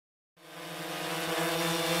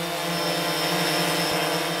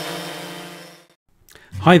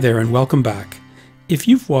Hi there and welcome back. If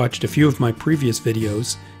you've watched a few of my previous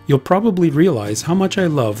videos, you'll probably realize how much I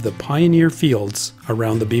love the pioneer fields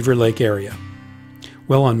around the Beaver Lake area.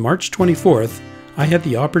 Well, on March 24th, I had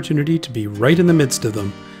the opportunity to be right in the midst of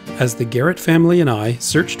them as the Garrett family and I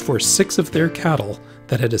searched for 6 of their cattle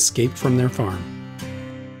that had escaped from their farm.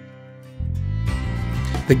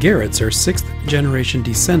 The Garretts are 6th generation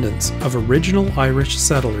descendants of original Irish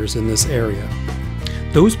settlers in this area.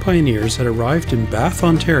 Those pioneers had arrived in Bath,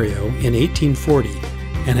 Ontario in 1840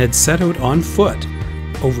 and had set out on foot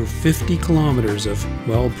over 50 kilometers of,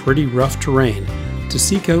 well, pretty rough terrain to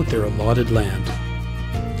seek out their allotted land.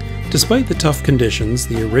 Despite the tough conditions,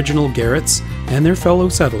 the original Garretts and their fellow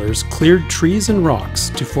settlers cleared trees and rocks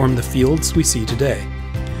to form the fields we see today,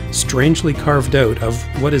 strangely carved out of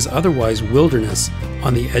what is otherwise wilderness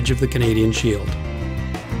on the edge of the Canadian Shield.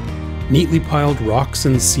 Neatly piled rocks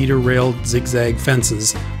and cedar-railed zigzag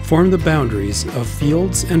fences form the boundaries of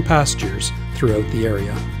fields and pastures throughout the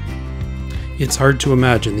area. It's hard to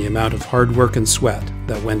imagine the amount of hard work and sweat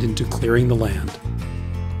that went into clearing the land.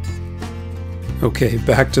 Okay,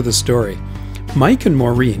 back to the story. Mike and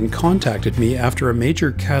Maureen contacted me after a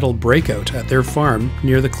major cattle breakout at their farm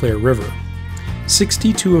near the Clare River.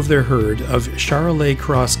 62 of their herd of Charolais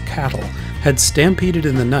cross cattle had stampeded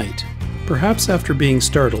in the night, perhaps after being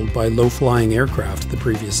startled by low-flying aircraft the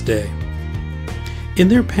previous day. In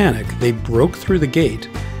their panic, they broke through the gate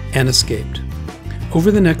and escaped. Over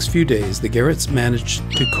the next few days, the Garretts managed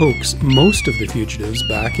to coax most of the fugitives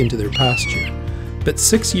back into their pasture, but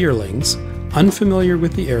 6 yearlings, unfamiliar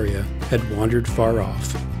with the area, had wandered far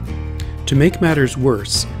off. To make matters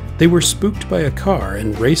worse, they were spooked by a car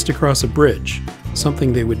and raced across a bridge,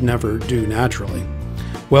 something they would never do naturally.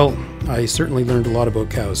 Well, I certainly learned a lot about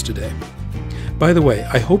cows today. By the way,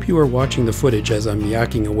 I hope you are watching the footage as I'm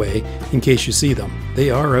yakking away in case you see them. They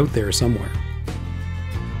are out there somewhere.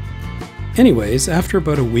 Anyways, after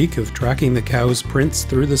about a week of tracking the cows' prints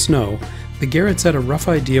through the snow, the Garretts had a rough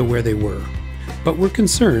idea where they were, but were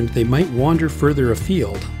concerned they might wander further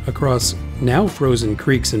afield across now frozen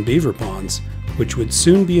creeks and beaver ponds, which would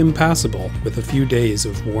soon be impassable with a few days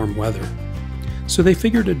of warm weather. So they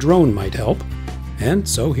figured a drone might help, and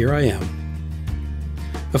so here I am.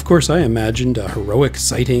 Of course, I imagined a heroic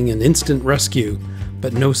sighting and instant rescue,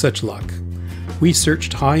 but no such luck. We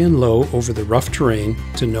searched high and low over the rough terrain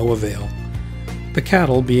to no avail. The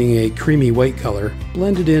cattle, being a creamy white color,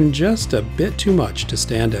 blended in just a bit too much to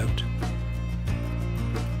stand out.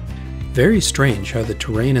 Very strange how the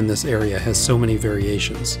terrain in this area has so many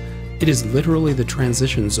variations. It is literally the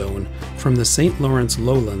transition zone from the St. Lawrence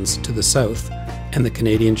lowlands to the south and the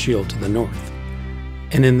Canadian Shield to the north.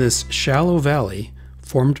 And in this shallow valley,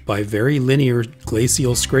 formed by very linear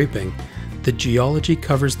glacial scraping, the geology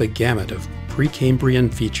covers the gamut of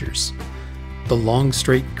Precambrian features. The long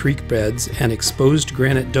straight creek beds and exposed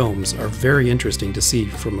granite domes are very interesting to see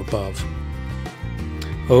from above.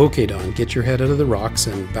 Okay, Don, get your head out of the rocks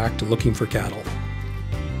and back to looking for cattle.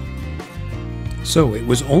 So it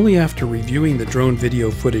was only after reviewing the drone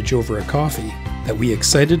video footage over a coffee that we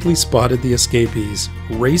excitedly spotted the escapees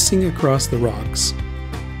racing across the rocks.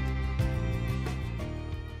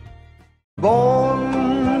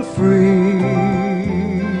 Born free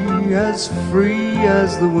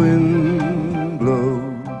as the wind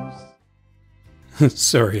blows.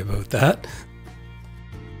 Sorry about that.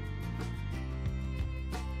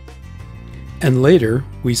 And later,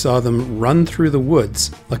 we saw them run through the woods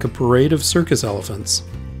like a parade of circus elephants.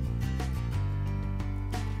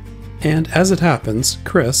 And as it happens,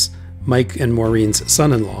 Chris, Mike and Maureen's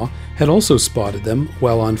son-in-law, had also spotted them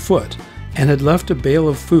while on foot, and had left a bale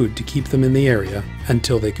of food to keep them in the area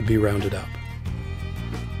until they could be rounded up.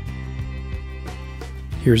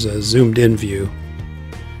 Here's a zoomed-in view.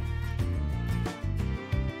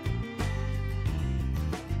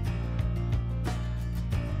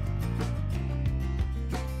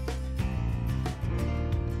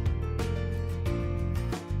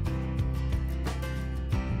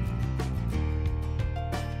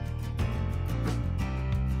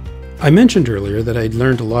 I mentioned earlier that I'd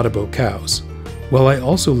learned a lot about cows. Well, I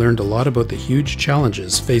also learned a lot about the huge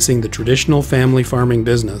challenges facing the traditional family farming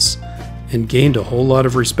business, and gained a whole lot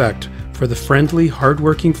of respect for the friendly,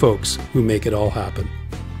 hardworking folks who make it all happen.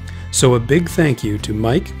 So a big thank you to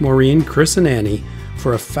Mike, Maureen, Chris, and Annie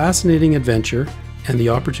for a fascinating adventure and the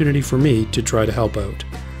opportunity for me to try to help out.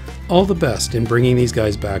 All the best in bringing these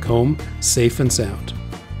guys back home, safe and sound.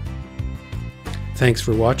 Thanks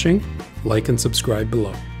for watching. Like and subscribe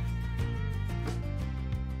below.